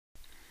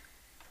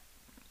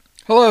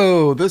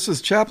Hello, this is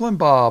Chaplain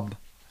Bob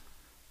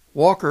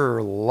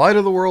Walker, Light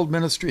of the World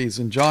Ministries.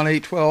 In John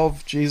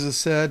 8:12, Jesus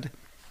said,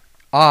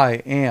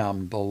 I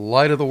am the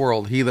light of the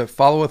world. He that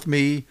followeth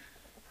me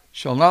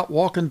shall not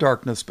walk in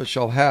darkness, but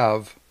shall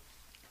have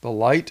the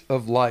light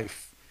of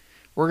life.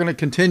 We're going to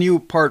continue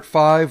part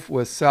 5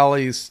 with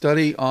Sally's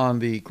study on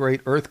the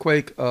great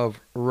earthquake of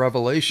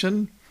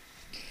Revelation.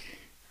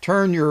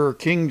 Turn your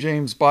King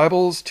James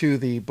Bibles to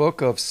the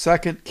book of 2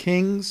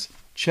 Kings,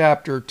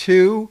 chapter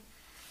 2.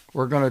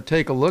 We're going to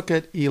take a look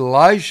at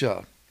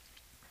Elijah.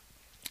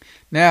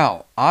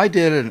 Now, I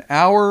did an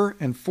hour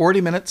and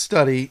 40-minute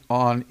study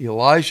on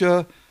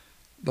Elijah,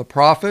 the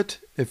prophet.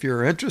 If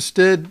you're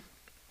interested,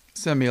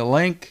 send me a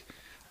link.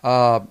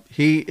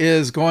 He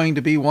is going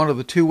to be one of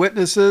the two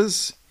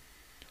witnesses,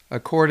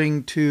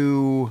 according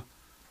to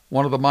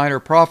one of the minor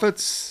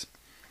prophets.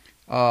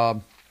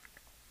 I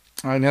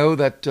know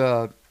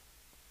that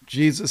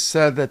Jesus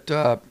said that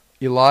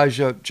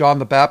John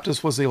the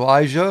Baptist was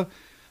Elijah,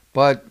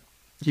 but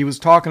he was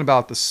talking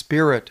about the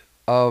spirit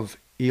of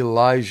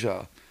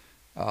Elijah.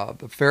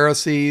 The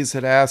Pharisees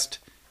had asked,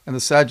 and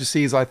the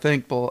Sadducees, I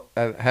think,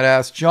 had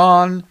asked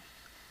John,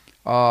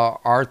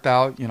 art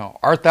thou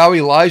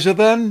Elijah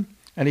then?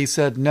 And he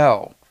said,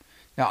 no.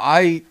 Now,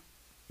 I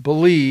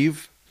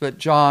believe that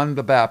John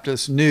the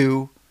Baptist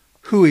knew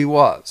who he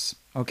was,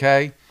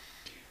 okay?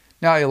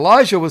 Now,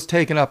 Elijah was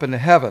taken up into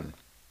heaven.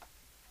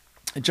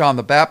 John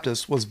the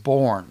Baptist was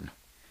born.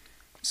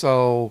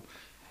 So,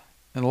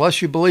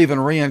 unless you believe in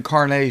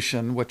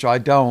reincarnation, which I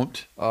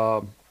don't,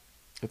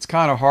 it's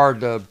kind of hard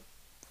to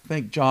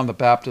think John the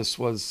Baptist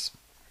was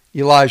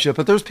Elijah,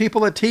 but there's people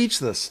that teach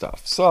this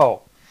stuff.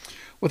 So,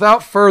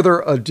 without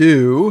further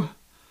ado,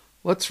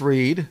 let's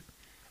read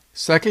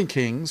 2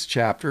 Kings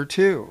chapter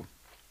 2.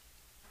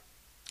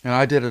 And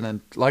I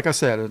did, like I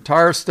said, an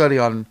entire study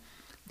on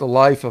the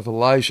life of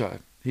Elijah.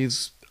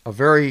 He's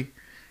matter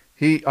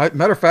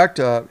of fact,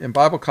 in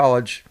Bible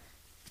college,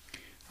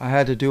 I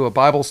had to do a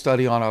Bible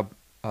study on a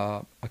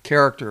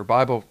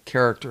Bible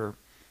character,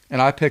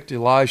 and I picked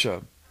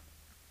Elijah.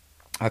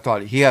 I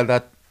thought he had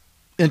that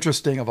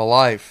interesting of a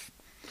life.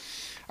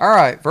 All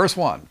right, verse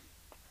 1.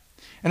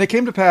 And it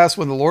came to pass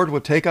when the Lord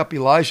would take up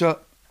Elijah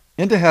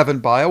into heaven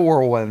by a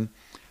whirlwind,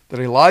 that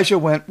Elijah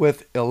went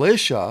with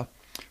Elisha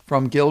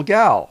from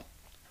Gilgal.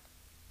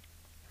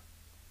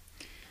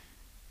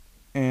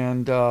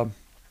 And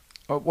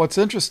what's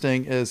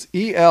interesting is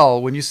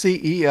El, when you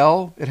see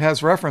El, it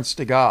has reference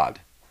to God.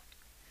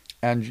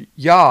 And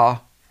Yah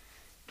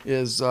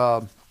is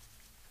like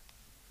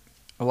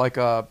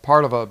a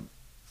part of a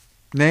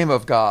name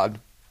of God.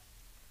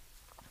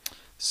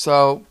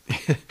 So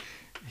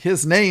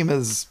his name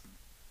is,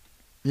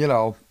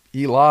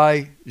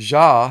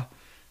 Elijah,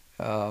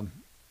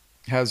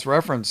 has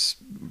reference,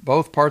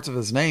 both parts of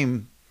his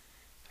name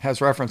has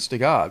reference to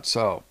God.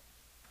 So,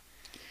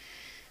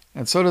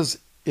 and so does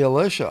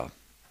Elisha.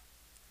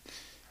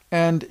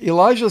 And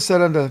Elijah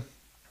said unto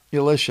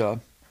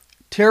Elisha,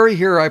 tarry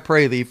here, I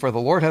pray thee, for the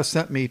Lord hath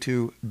sent me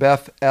to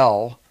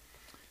Beth-el.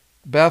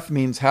 Beth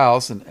means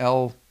house, and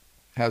El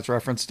has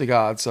reference to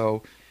God.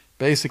 So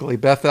basically,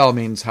 Beth-el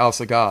means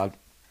house of God.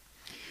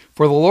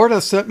 For the Lord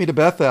hath sent me to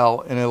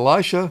Beth-el, and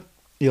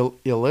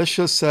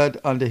Elisha said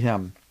unto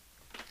him,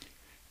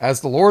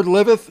 as the Lord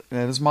liveth,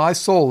 and as my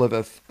soul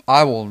liveth,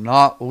 I will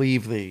not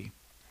leave thee.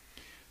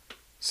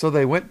 So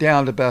they went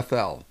down to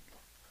Beth-el.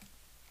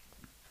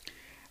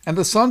 And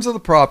the sons of the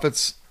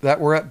prophets that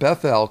were at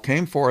Beth-el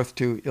came forth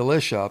to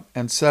Elisha,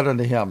 and said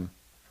unto him,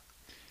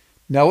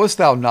 knowest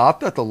thou not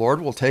that the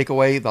Lord will take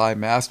away thy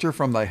master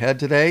from thy head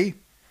today?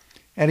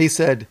 And he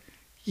said,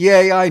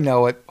 yea, I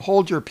know it.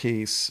 Hold your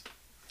peace.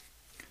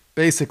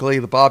 Basically,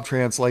 the Bob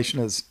translation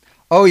is,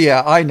 oh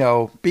yeah, I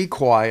know. Be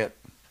quiet.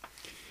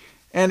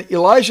 And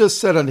Elijah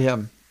said unto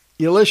him,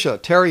 Elisha,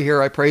 tarry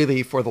here, I pray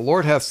thee, for the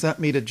Lord hath sent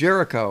me to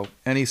Jericho.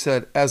 And he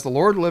said, as the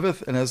Lord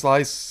liveth, and as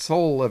thy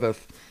soul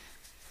liveth,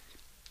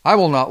 I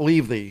will not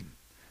leave thee.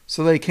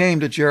 So they came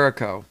to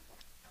Jericho.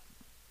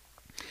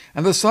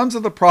 And the sons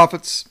of the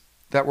prophets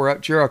that were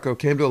at Jericho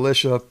came to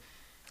Elisha,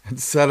 and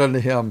said unto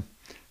him,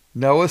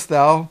 knowest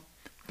thou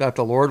that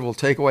the Lord will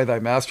take away thy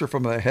master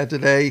from thy head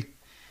today?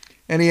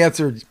 And he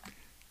answered,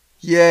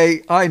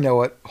 yea, I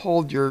know it.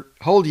 Hold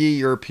ye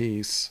your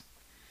peace.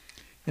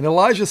 And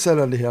Elijah said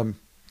unto him,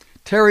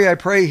 tarry, I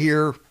pray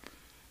here,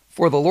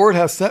 for the Lord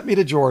hath sent me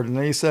to Jordan.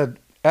 And he said,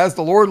 as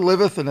the Lord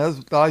liveth, and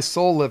as thy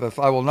soul liveth,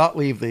 I will not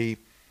leave thee.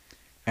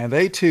 And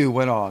they too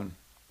went on.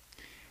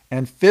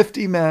 And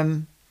 50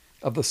 men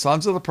of the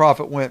sons of the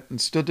prophet went and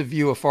stood to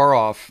view afar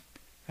off,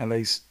 and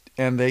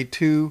they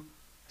too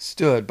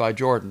stood by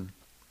Jordan.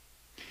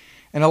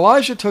 And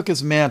Elijah took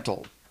his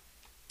mantle,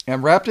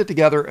 and wrapped it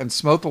together, and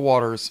smote the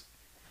waters,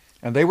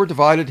 and they were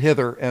divided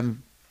hither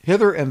and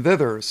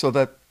thither, so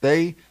that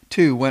they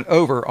too went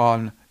over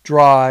on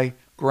dry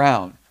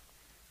ground.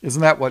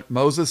 Isn't that what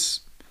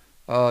Moses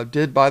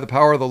did by the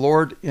power of the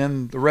Lord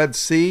in the Red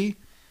Sea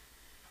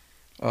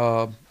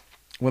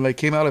when they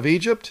came out of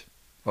Egypt?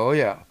 Oh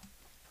yeah.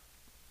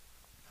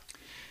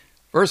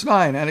 Verse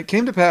 9, and it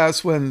came to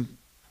pass when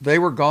they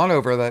were gone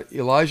over, that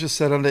Elijah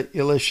said unto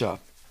Elisha,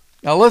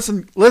 now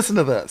listen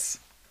to this.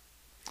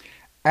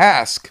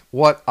 Ask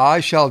what I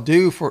shall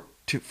do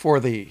for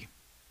thee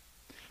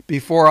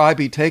before I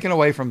be taken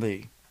away from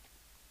thee.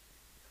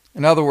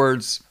 In other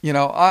words,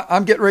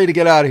 I'm getting ready to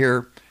get out of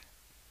here.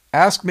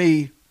 Ask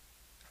me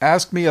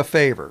a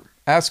favor.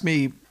 Ask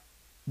me,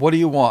 what do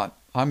you want?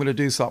 I'm going to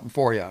do something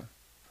for you.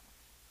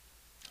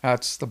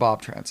 That's the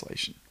Bob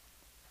translation.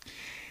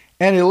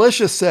 And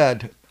Elisha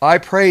said, I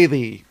pray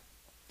thee,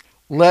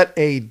 let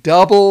a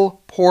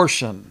double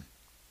portion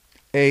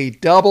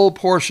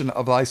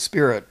of thy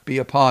spirit be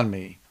upon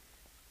me.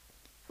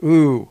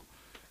 Ooh,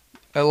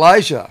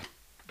 Elijah,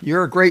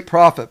 you're a great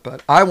prophet,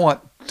 but I want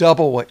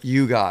double what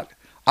you got.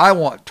 I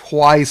want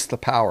twice the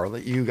power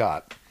that you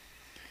got.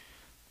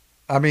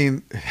 I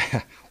mean,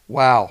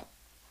 wow.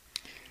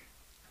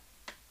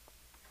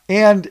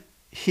 And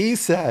he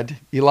said,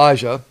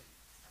 Elijah,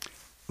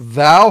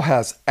 thou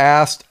hast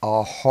asked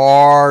a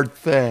hard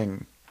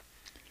thing.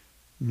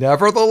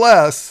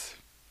 Nevertheless,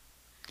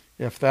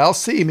 if thou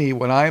see me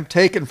when I am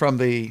taken from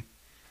thee,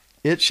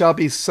 it shall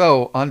be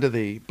so unto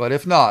thee. But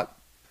if not,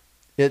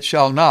 it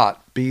shall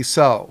not be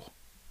so.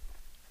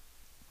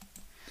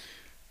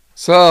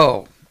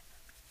 So,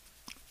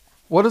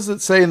 what does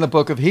it say in the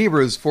book of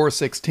Hebrews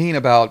 4:16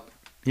 about,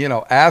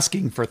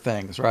 asking for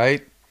things,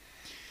 right?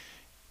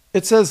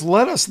 It says,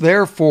 let us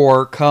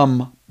therefore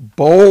come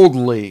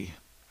boldly.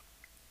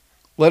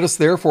 Let us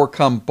therefore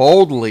come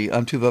boldly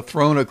unto the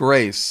throne of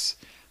grace,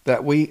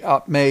 that we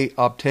may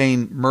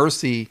obtain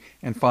mercy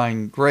and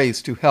find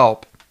grace to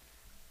help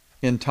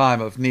in time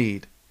of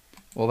need.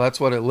 Well, that's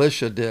what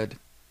Elisha did.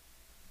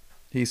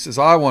 He says,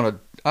 I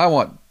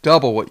want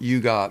double what you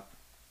got.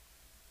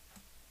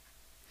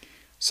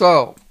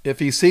 So, if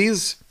he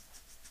sees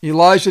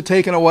Elijah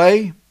taken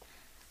away,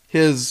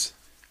 his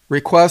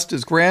request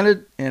is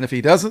granted, and if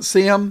he doesn't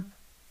see him,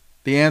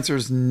 the answer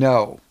is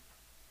no.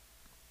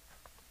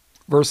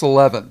 Verse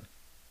 11.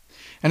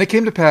 And it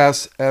came to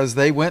pass, as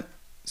they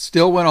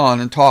still went on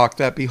and talked,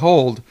 that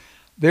behold,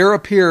 there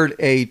appeared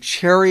a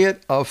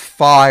chariot of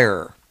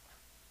fire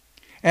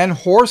and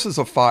horses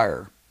of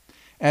fire,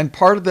 and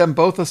parted them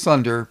both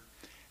asunder,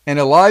 and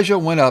Elijah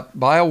went up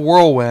by a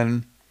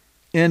whirlwind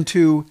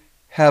into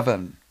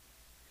heaven.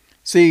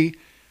 See,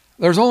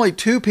 there's only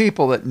two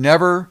people that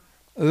never,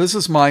 this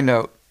is my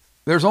note,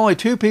 there's only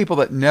two people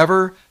that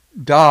never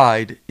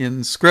died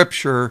in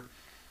Scripture,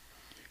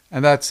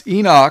 and that's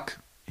Enoch,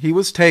 he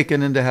was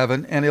taken into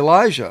heaven, and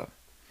Elijah.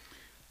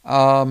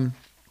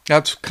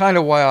 That's kind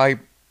of why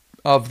I'm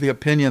of the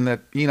opinion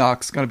that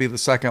Enoch's going to be the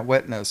second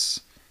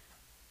witness.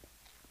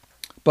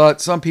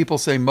 But some people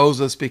say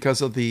Moses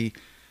because of the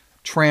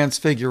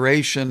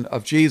transfiguration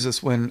of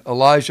Jesus when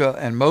Elijah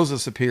and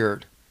Moses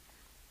appeared.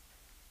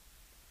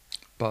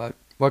 But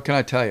what can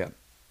I tell you?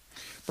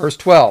 Verse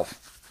 12.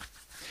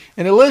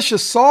 And Elisha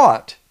saw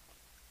it.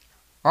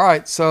 All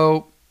right,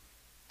 so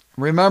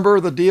remember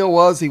the deal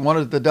was he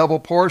wanted the double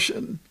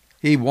portion.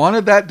 He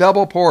wanted that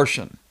double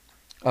portion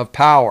of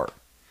power.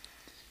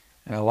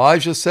 And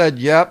Elijah said,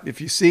 yep, if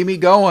you see me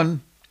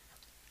going,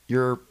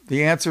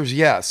 the answer's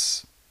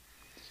yes.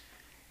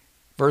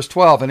 Verse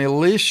 12, and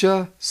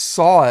Elisha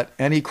saw it,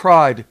 and he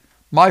cried,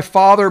 my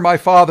father,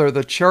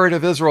 the chariot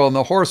of Israel and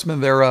the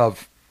horsemen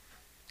thereof.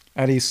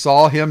 And he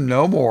saw him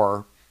no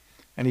more,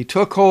 and he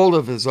took hold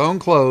of his own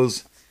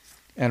clothes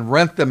and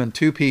rent them in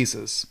two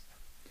pieces.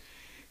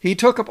 He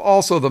took up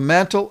also the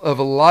mantle of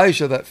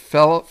Elijah that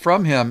fell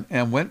from him,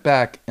 and went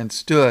back and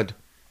stood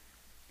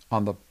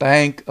on the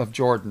bank of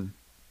Jordan.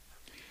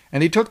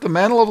 And he took the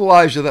mantle of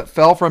Elijah that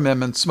fell from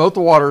him, and smote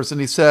the waters,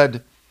 and he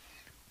said,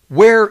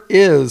 where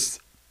is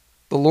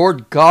the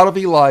Lord God of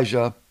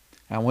Elijah?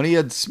 And when he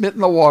had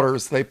smitten the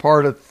waters, they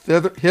parted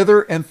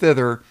hither and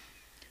thither,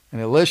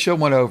 and Elisha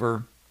went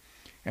over.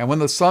 And when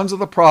the sons of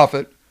the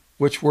prophet,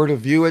 which were to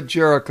view at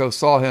Jericho,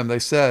 saw him, they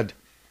said,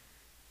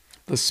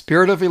 the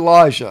spirit of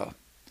Elijah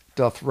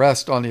doth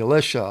rest on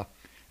Elisha.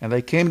 And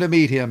they came to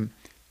meet him,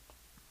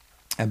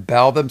 and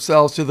bowed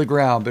themselves to the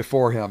ground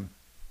before him.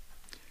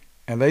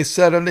 And they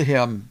said unto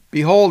him,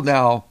 behold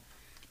now,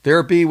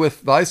 there be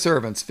with thy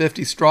servants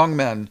 50 strong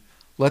men.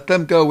 Let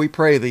them go, we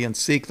pray thee, and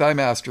seek thy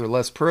master,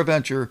 lest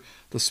peradventure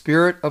the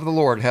Spirit of the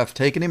Lord hath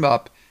taken him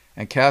up,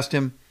 and cast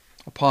him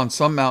upon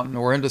some mountain,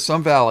 or into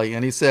some valley.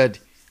 And he said,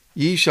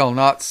 ye shall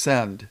not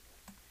send.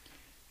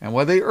 And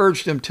when they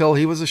urged him till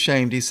he was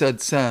ashamed, he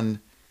said, send.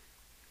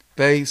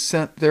 They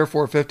sent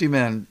therefore 50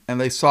 men, and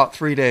they sought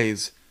 3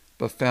 days,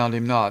 but found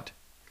him not.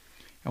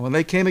 And when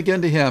they came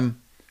again to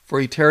him,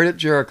 for he tarried at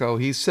Jericho,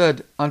 he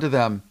said unto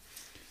them,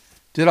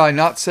 did I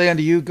not say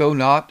unto you, go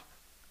not?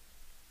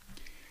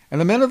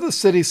 And the men of the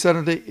city said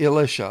unto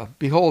Elisha,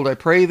 behold, I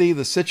pray thee,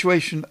 the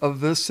situation of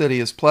this city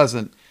is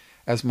pleasant,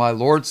 as my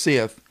Lord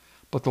seeth,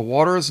 but the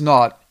water is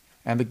not,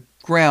 and the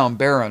ground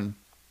barren.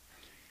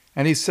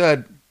 And he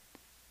said,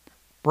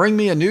 bring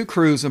me a new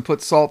cruse, and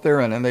put salt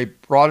therein. And they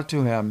brought it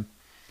to him.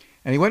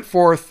 And he went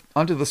forth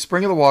unto the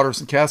spring of the waters,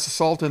 and cast the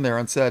salt in there,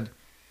 and said,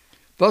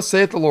 thus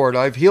saith the Lord,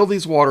 I have healed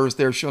these waters,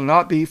 there shall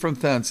not be from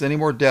thence any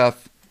more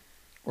death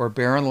or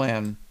barren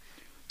land.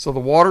 So the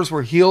waters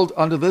were healed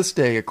unto this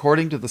day,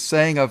 according to the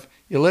saying of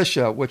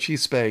Elisha, which he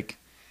spake.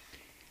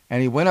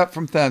 And he went up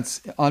from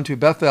thence unto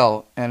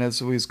Bethel, and as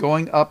he was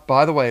going up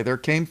by the way, there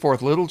came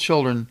forth little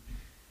children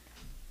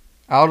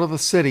out of the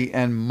city,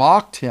 and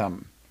mocked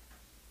him,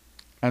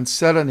 and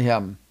said unto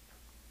him,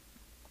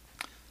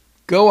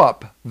 Go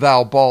up,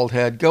 thou bald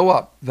head, go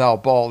up, thou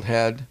bald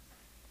head.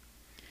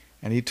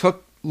 And he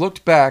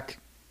looked back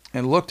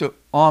and looked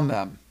on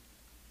them.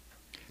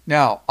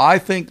 Now, I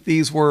think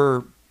these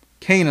were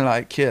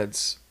Canaanite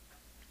kids,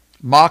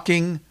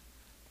 mocking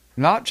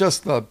not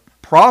just the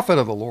prophet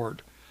of the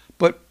Lord,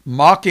 but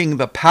mocking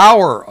the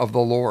power of the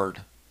Lord.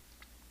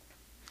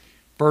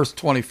 Verse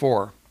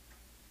 24.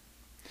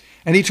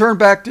 And he turned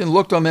back and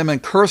looked on them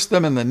and cursed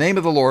them in the name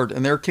of the Lord.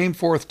 And there came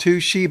forth 2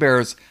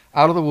 she-bears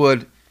out of the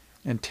wood,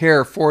 and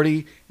tare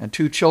 40 and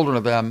 2 children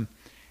of them.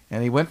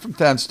 And he went from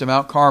thence to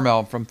Mount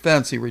Carmel, and from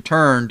thence he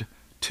returned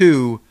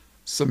to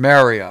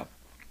Samaria.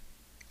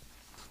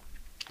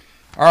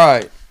 All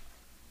right.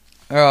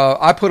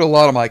 I put a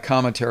lot of my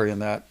commentary in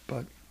that,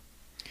 but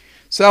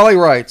Sally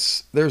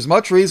writes, there's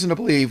much reason to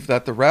believe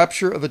that the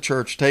rapture of the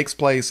church takes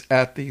place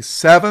at the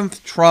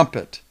 7th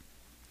trumpet,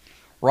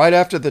 right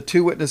after the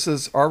 2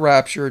 witnesses are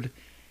raptured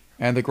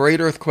and the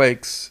great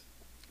earthquakes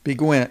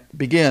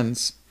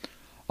begins.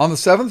 On the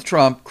 7th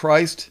trump,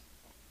 Christ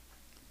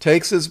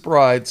takes his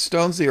bride,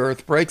 stones the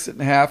earth, breaks it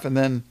in half, and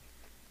then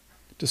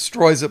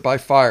destroys it by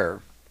fire.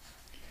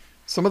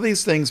 Some of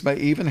these things may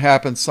even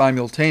happen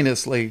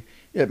simultaneously.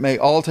 It may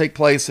all take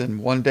place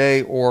in one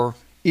day or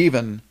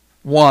even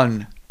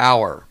 1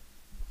 hour.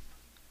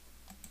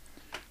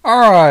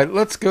 All right,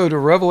 let's go to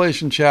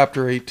Revelation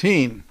chapter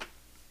 18.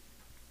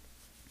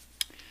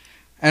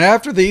 And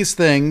after these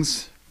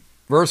things,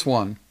 verse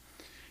 1,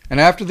 and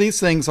after these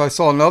things I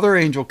saw another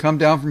angel come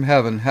down from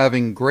heaven,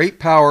 having great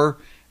power,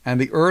 and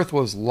the earth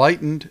was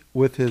lightened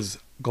with his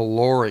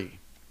glory.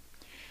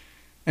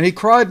 And he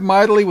cried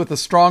mightily with a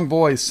strong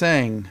voice,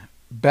 saying,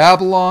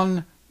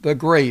 Babylon the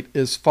great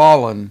is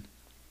fallen,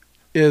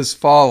 is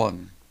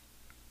fallen.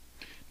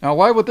 Now,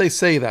 why would they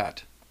say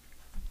that?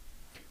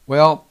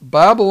 Well,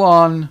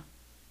 Babylon,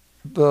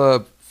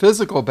 the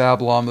physical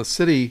Babylon, the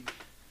city,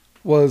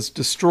 was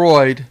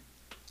destroyed,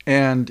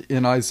 and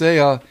in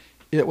Isaiah,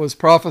 it was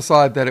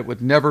prophesied that it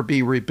would never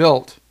be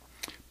rebuilt.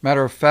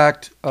 Matter of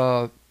fact,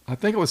 I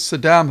think it was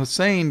Saddam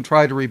Hussein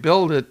tried to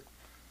rebuild it,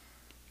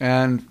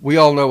 and we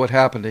all know what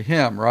happened to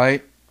him,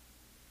 right?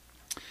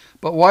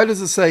 But why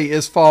does it say,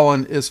 is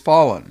fallen, is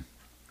fallen?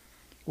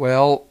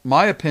 Well,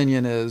 my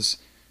opinion is,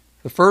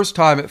 the first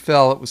time it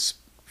fell, it was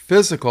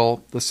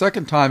physical. The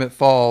second time it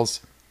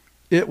falls,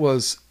 it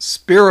was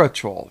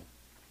spiritual.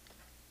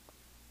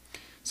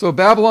 So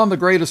Babylon the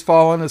Great is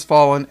fallen,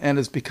 and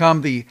has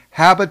become the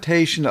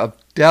habitation of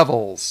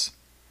devils,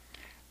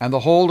 and the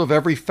hold of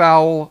every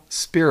foul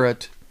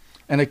spirit,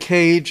 and a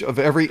cage of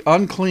every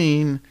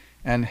unclean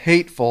and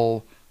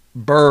hateful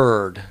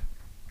bird.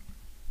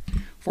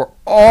 For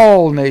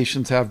all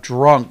nations have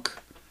drunk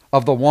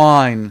of the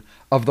wine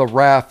of the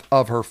wrath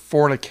of her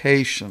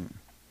fornication.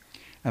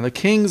 And the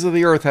kings of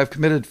the earth have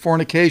committed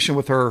fornication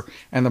with her,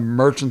 and the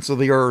merchants of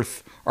the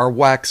earth are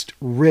waxed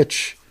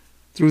rich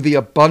through the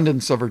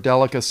abundance of her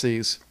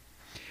delicacies.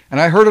 And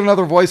I heard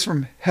another voice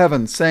from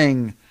heaven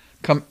saying,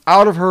 Come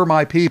out of her,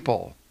 my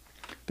people,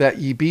 that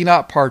ye be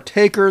not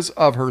partakers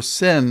of her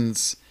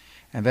sins,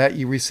 and that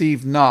ye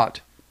receive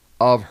not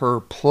of her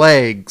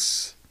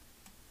plagues.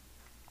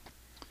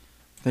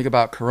 Think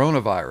about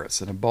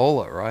coronavirus and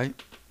Ebola, right?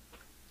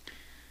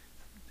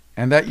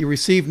 And that ye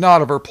receive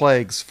not of her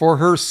plagues, for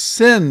her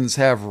sins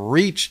have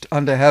reached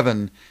unto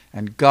heaven,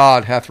 and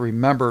God hath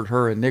remembered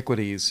her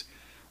iniquities.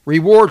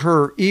 Reward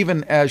her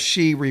even as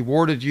she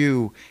rewarded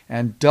you,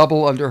 and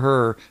double unto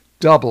her,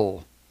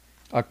 double,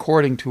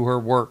 according to her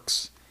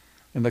works.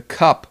 In the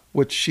cup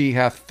which she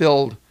hath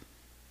filled,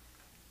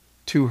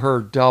 to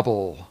her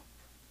double.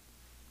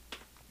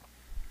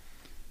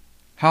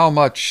 How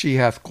much she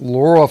hath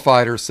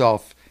glorified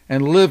herself,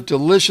 and lived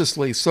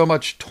deliciously, so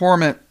much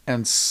torment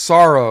and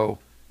sorrow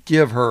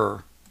give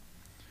her.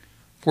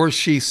 For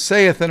she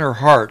saith in her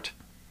heart,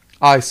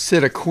 I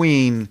sit a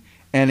queen,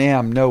 and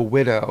am no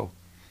widow,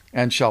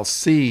 and shall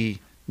see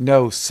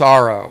no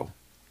sorrow.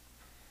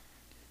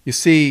 You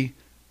see,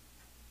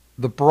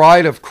 the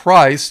bride of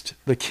Christ,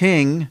 the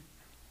King,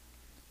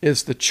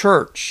 is the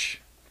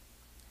church.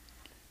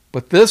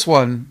 But this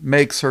one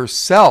makes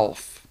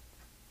herself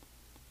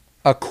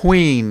a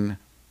queen,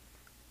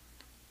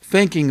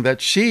 thinking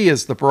that she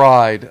is the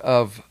bride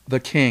of the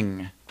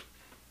King.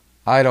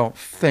 I don't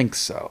think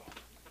so.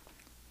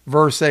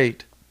 Verse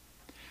 8,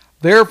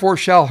 Therefore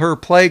shall her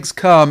plagues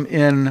come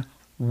in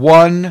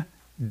one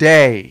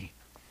day.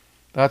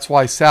 That's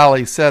why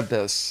Sally said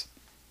this.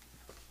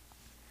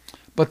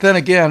 But then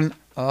again,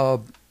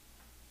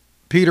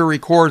 Peter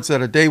records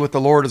that a day with the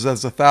Lord is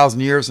as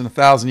 1,000 years, and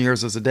 1,000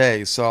 years as a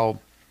day. So,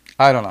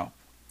 I don't know.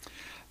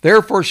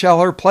 Therefore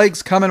shall her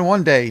plagues come in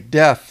one day,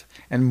 death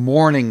and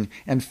mourning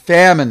and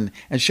famine,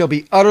 and shall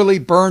be utterly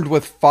burned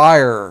with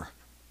fire.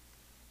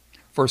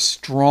 For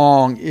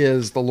strong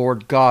is the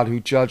Lord God who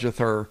judgeth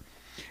her.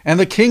 And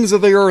the kings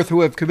of the earth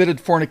who have committed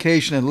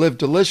fornication and lived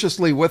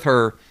deliciously with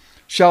her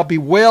shall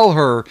bewail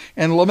her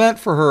and lament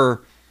for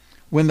her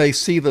when they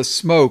see the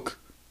smoke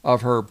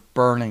of her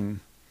burning,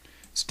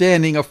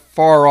 standing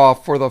afar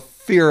off for the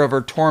fear of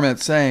her torment,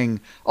 saying,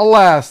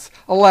 Alas,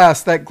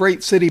 alas, that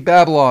great city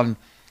Babylon,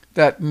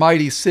 that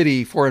mighty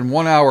city, for in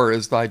 1 hour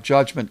is thy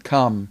judgment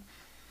come.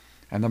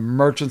 And the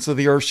merchants of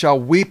the earth shall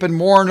weep and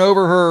mourn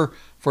over her,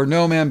 for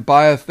no man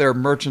buyeth their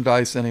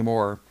merchandise any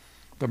more.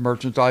 The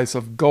merchandise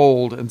of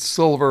gold and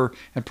silver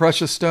and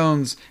precious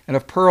stones, and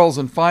of pearls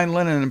and fine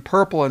linen and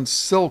purple and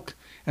silk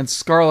and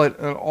scarlet,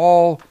 and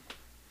all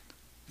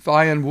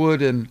fine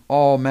wood, and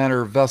all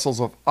manner of vessels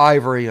of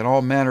ivory, and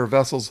all manner of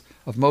vessels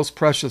of most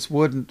precious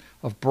wood, and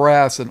of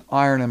brass and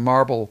iron and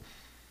marble,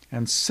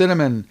 and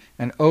cinnamon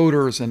and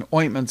odors and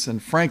ointments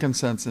and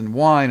frankincense and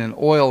wine and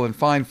oil and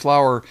fine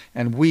flour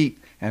and wheat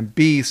and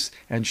beasts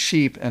and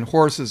sheep and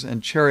horses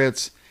and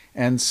chariots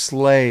and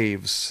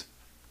slaves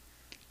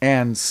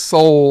and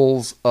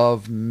souls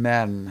of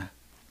men.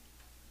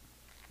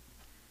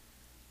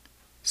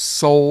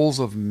 Souls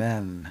of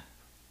men.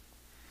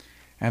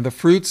 And the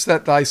fruits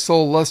that thy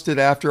soul lusted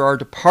after are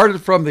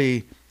departed from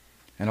thee,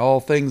 and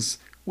all things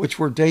which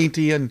were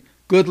dainty and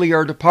goodly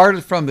are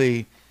departed from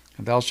thee,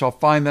 and thou shalt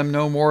find them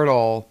no more at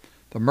all.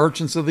 The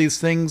merchants of these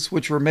things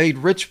which were made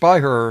rich by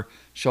her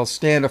shall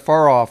stand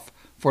afar off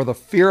for the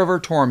fear of her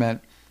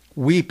torment,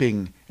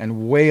 weeping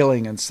and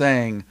wailing and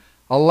saying,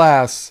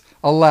 Alas,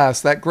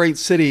 alas, that great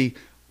city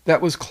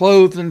that was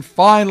clothed in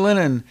fine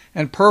linen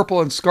and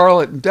purple and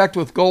scarlet and decked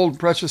with gold and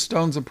precious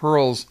stones and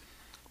pearls,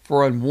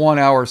 for in 1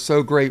 hour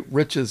so great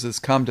riches is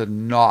come to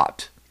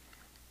naught.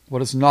 What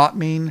does naught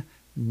mean?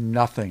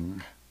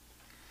 Nothing.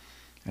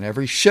 And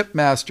every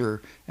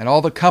shipmaster and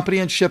all the company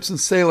and ships and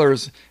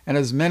sailors and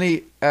as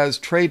many as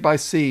trade by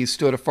sea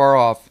stood afar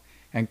off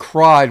and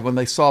cried when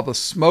they saw the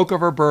smoke of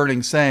her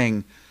burning,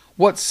 saying,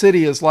 What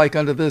city is like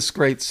unto this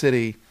great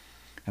city?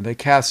 And they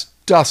cast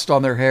dust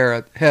on their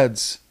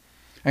heads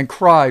and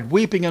cried,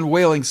 weeping and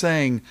wailing,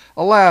 saying,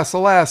 Alas,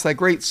 alas, that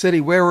great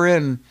city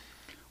wherein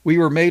we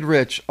were made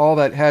rich, all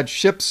that had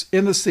ships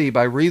in the sea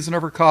by reason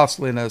of her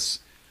costliness,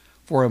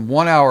 for in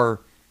 1 hour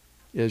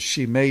is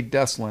she made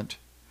desolate.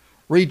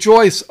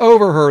 Rejoice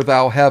over her,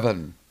 thou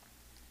heaven.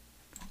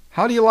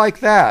 How do you like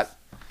that?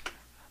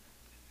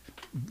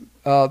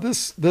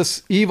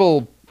 This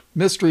evil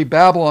mystery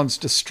Babylon's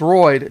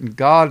destroyed, and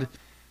God's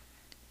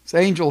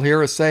angel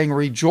here is saying,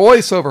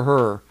 Rejoice over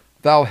her,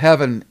 thou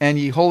heaven, and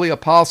ye holy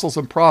apostles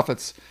and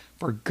prophets,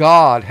 for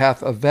God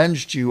hath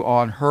avenged you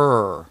on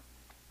her.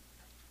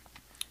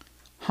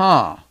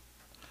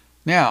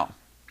 Now,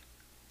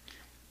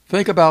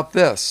 think about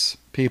this,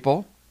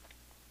 people.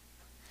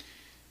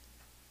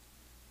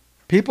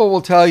 People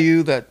will tell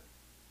you that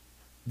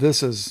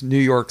this is New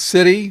York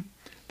City.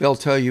 They'll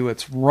tell you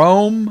it's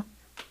Rome.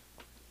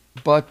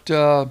 But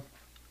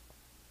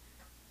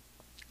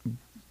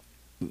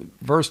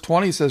verse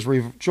 20 says,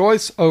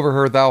 Rejoice over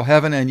her, thou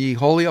heaven, and ye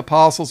holy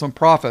apostles and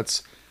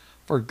prophets,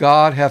 for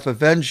God hath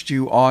avenged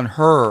you on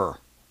her.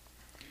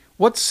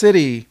 What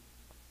city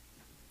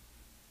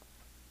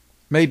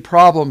made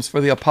problems for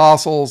the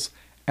apostles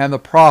and the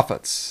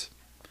prophets?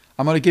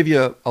 I'm going to give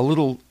you a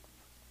little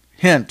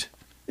hint.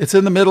 It's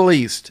in the Middle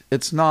East.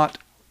 It's not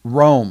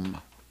Rome.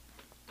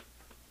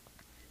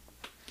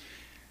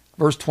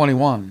 Verse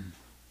 21.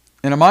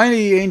 And a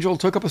mighty angel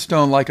took up a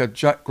stone like a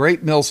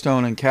great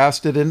millstone and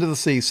cast it into the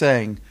sea,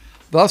 saying,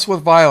 Thus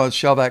with violence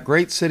shall that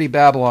great city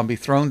Babylon be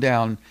thrown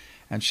down,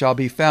 and shall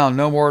be found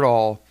no more at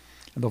all.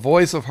 And the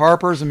voice of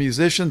harpers and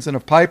musicians and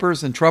of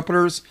pipers and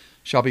trumpeters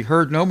shall be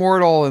heard no more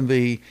at all in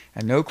thee,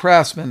 and no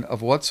craftsman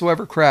of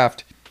whatsoever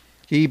craft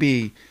he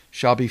be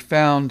shall be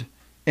found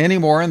any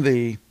more in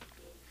thee.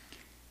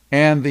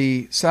 And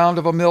the sound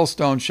of a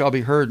millstone shall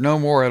be heard no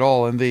more at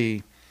all in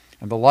thee.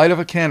 And the light of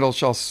a candle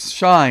shall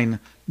shine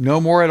no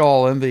more at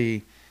all in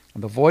thee.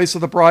 And the voice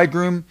of the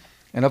bridegroom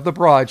and of the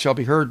bride shall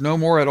be heard no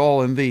more at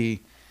all in thee.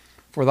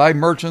 For thy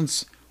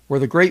merchants were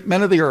the great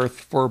men of the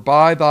earth, for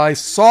by thy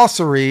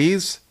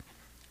sorceries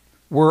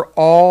were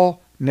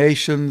all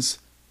nations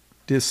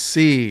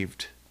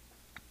deceived.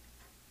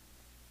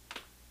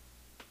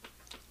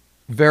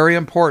 Very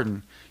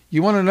important.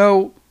 You want to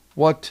know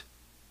what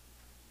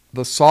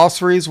the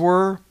sorceries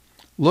were?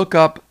 Look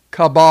up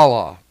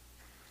Kabbalah.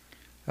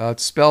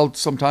 It's spelled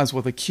sometimes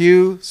with a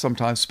Q,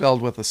 sometimes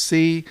spelled with a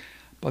C,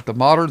 but the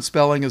modern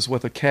spelling is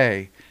with a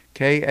K.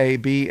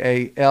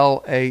 K-A-B-A-L-A-H.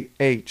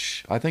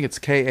 I think it's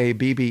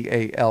K-A-B-B-A-L-A-H.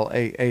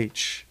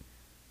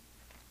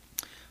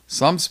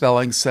 Some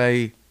spellings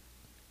say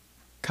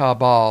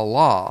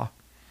Kabbalah,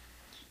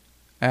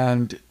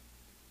 and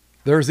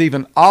there's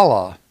even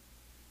Allah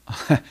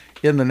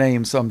in the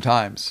name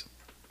sometimes.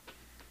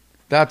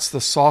 That's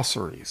the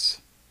sorceries.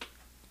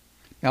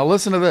 Now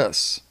listen to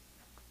this.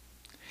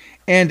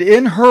 And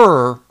in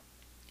her,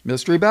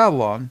 Mystery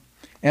Babylon,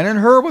 and in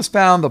her was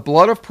found the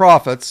blood of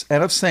prophets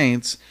and of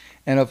saints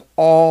and of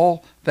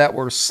all that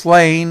were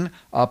slain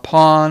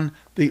upon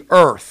the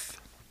earth.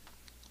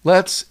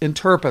 Let's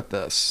interpret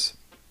this.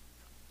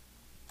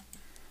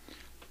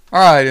 All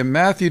right, in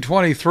Matthew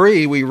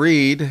 23, we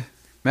read,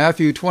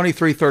 Matthew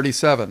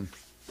 23:37.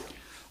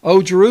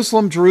 O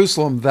Jerusalem,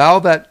 Jerusalem, thou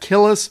that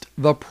killest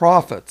the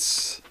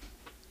prophets,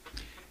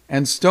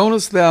 and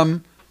stonest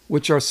them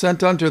which are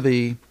sent unto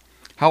thee,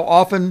 how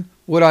often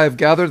would I have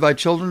gathered thy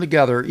children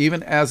together,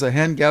 even as a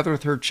hen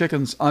gathereth her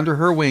chickens under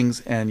her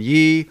wings, and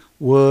ye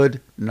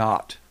would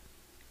not.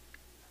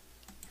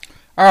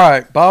 All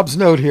right, Bob's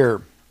note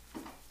here.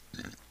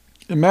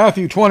 In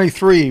Matthew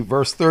 23,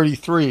 verse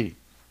 33,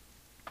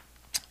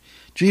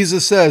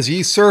 Jesus says,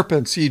 Ye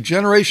serpents, ye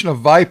generation of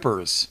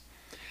vipers,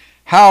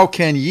 how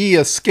can ye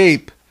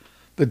escape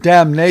the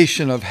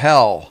damnation of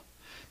hell?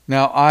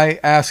 Now, I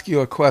ask you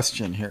a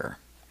question here.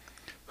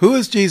 Who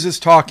is Jesus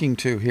talking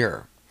to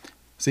here?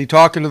 Is he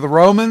talking to the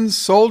Roman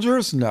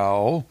soldiers?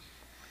 No.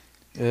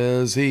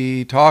 Is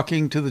he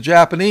talking to the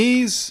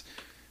Japanese?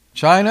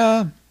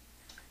 China?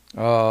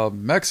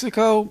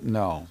 Mexico?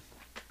 No.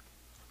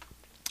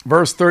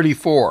 Verse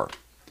 34.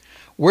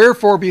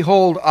 Wherefore,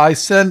 behold, I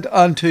send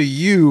unto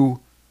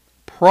you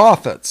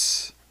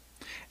prophets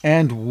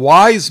and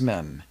wise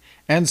men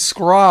and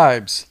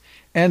scribes,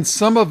 and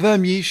some of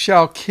them ye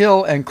shall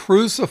kill and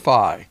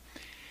crucify,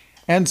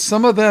 and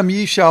some of them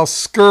ye shall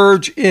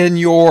scourge in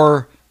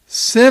your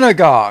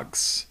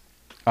synagogues.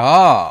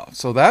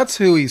 So that's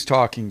who he's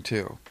talking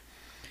to.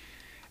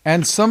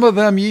 And some of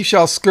them ye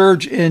shall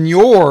scourge in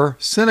your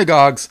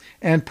synagogues,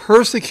 and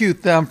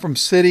persecute them from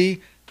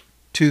city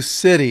to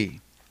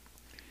city,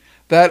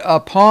 that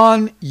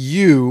upon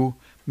you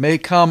may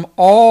come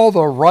all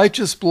the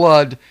righteous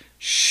blood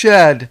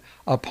shed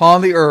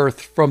upon the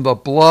earth, from the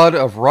blood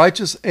of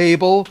righteous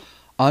Abel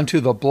unto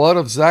the blood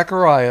of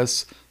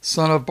Zacharias,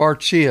 son of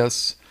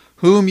Barchias,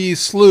 whom ye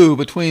slew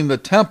between the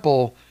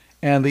temple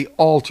and the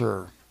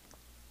altar.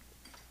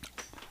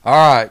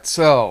 All right,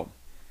 so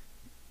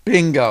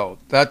bingo.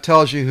 That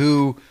tells you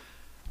who,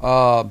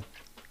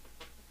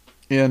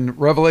 in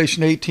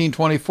Revelation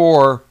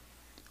 18:24,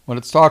 when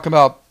it's talking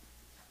about,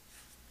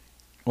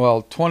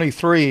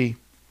 23,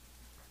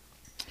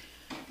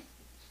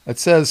 it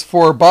says,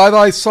 For by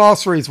thy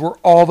sorceries were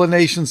all the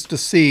nations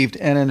deceived,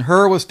 and in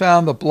her was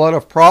found the blood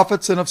of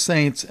prophets and of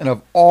saints, and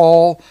of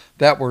all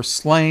that were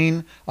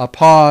slain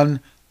upon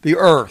the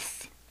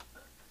earth.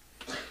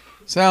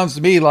 Sounds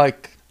to me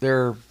like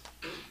they're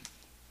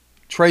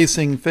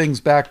tracing things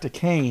back to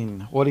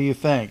Cain. What do you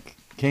think?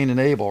 Cain and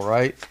Abel,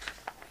 right?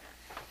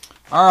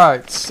 All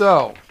right,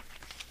 so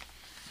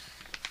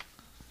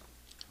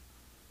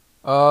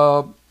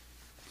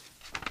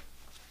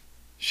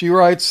she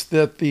writes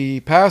that the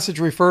passage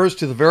refers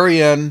to the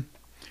very end,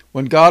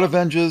 when God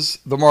avenges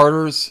the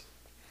martyrs,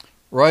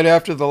 right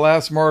after the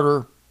last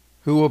martyr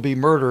who will be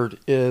murdered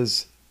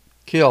is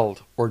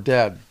killed or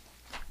dead.